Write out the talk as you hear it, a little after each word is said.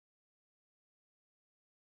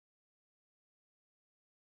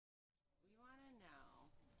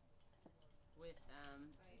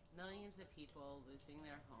millions of people losing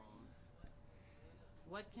their homes.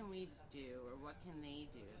 What can we do, or what can they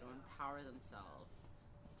do to empower themselves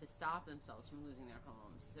to stop themselves from losing their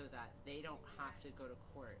homes so that they don't have to go to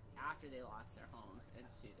court after they lost their homes and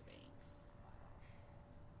sue the banks?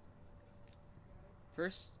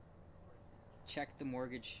 First, check the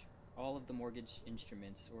mortgage, all of the mortgage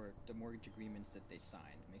instruments or the mortgage agreements that they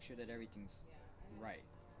signed. Make sure that everything's right.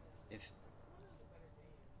 If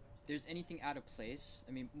there's anything out of place,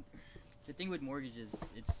 I mean, the thing with mortgages,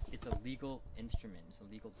 it's a legal instrument, it's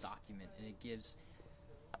a legal document, and it gives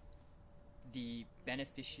the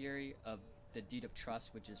beneficiary of the deed of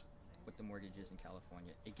trust, which is what the mortgage is in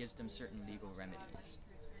California, it gives them certain legal remedies.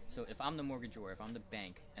 So if I'm the mortgagor, if I'm the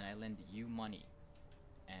bank, and I lend you money,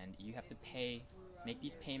 and you have to make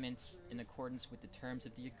these payments in accordance with the terms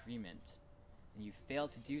of the agreement, and you fail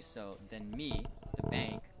to do so, then me, the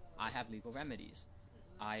bank, I have legal remedies.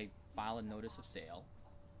 I file a notice of sale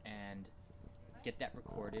and get that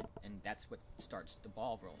recorded, and that's what starts the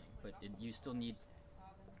ball rolling. But you still need,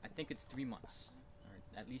 I think it's 3 months,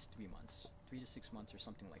 or at least 3 months, 3 to 6 months or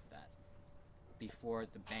something like that, before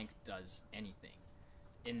the bank does anything.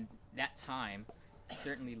 In that time,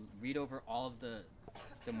 certainly read over all of the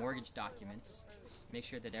mortgage documents, make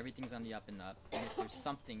sure that everything's on the up and up, and if there's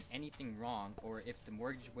anything wrong, or if the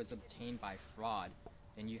mortgage was obtained by fraud,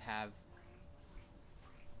 then you have...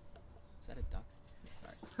 Is that a duck?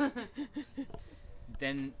 Sorry.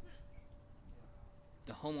 Then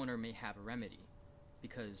the homeowner may have a remedy,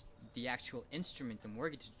 because the actual instrument, the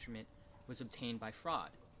mortgage instrument, was obtained by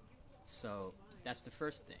fraud. So that's the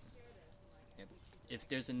first thing. If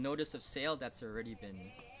there's a notice of sale that's already been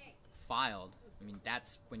filed, I mean,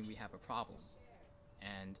 that's when we have a problem.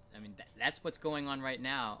 And I mean, that's what's going on right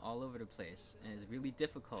now all over the place, and it's really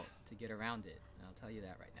difficult to get around it, and I'll tell you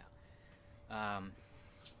that right now.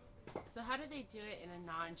 So how do they do it in a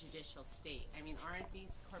non-judicial state? I mean, aren't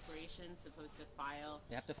these corporations supposed to file...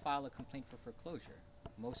 They have to file a complaint for foreclosure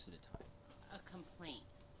most of the time. A complaint?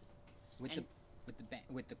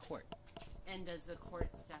 With the court. And does the court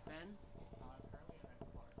step in?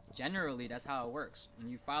 Generally, that's how it works. When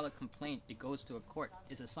you file a complaint, it goes to a court.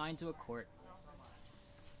 It's assigned to a court.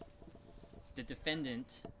 The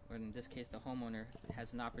defendant, or in this case the homeowner,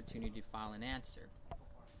 has an opportunity to file an answer.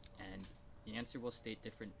 And the answer will state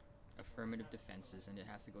different affirmative defenses, and it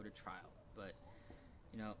has to go to trial. But,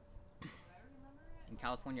 you know, in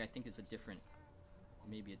California, I think it's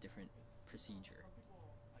maybe a different procedure.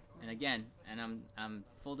 And again, and I'm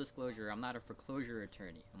full disclosure, I'm not a foreclosure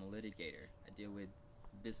attorney. I'm a litigator. I deal with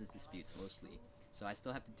business disputes mostly. So I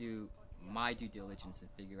still have to do my due diligence and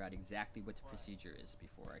figure out exactly what the procedure is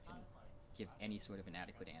before I can give any sort of an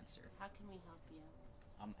adequate answer. How can we help you?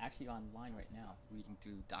 I'm actually online right now, reading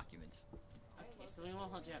through documents. Okay, so we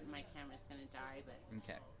won't hold you up. My camera's going to die, but...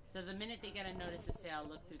 Okay. So the minute they get a notice of sale,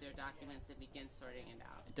 look through their documents and begin sorting it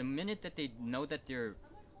out. The minute that they know that they're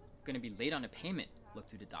going to be late on a payment, look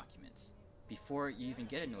through the documents before you even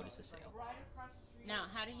get a notice of sale. Now,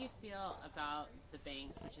 how do you feel about the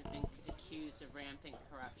banks, which have been accused of rampant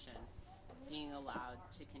corruption, being allowed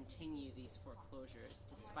to continue these foreclosures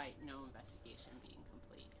despite no investigation being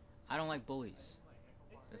complete? I don't like bullies.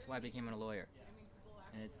 That's why I became a lawyer.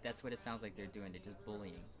 And that's what it sounds like they're doing. They're just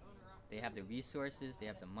bullying. They have the resources, they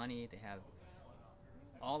have the money, they have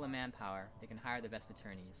all the manpower. They can hire the best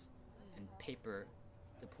attorneys and paper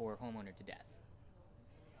the poor homeowner to death.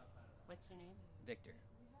 What's your name? Victor.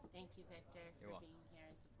 Thank you, Victor, You're for welcome. being here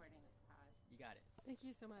and supporting this cause. You got it. Thank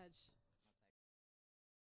you so much.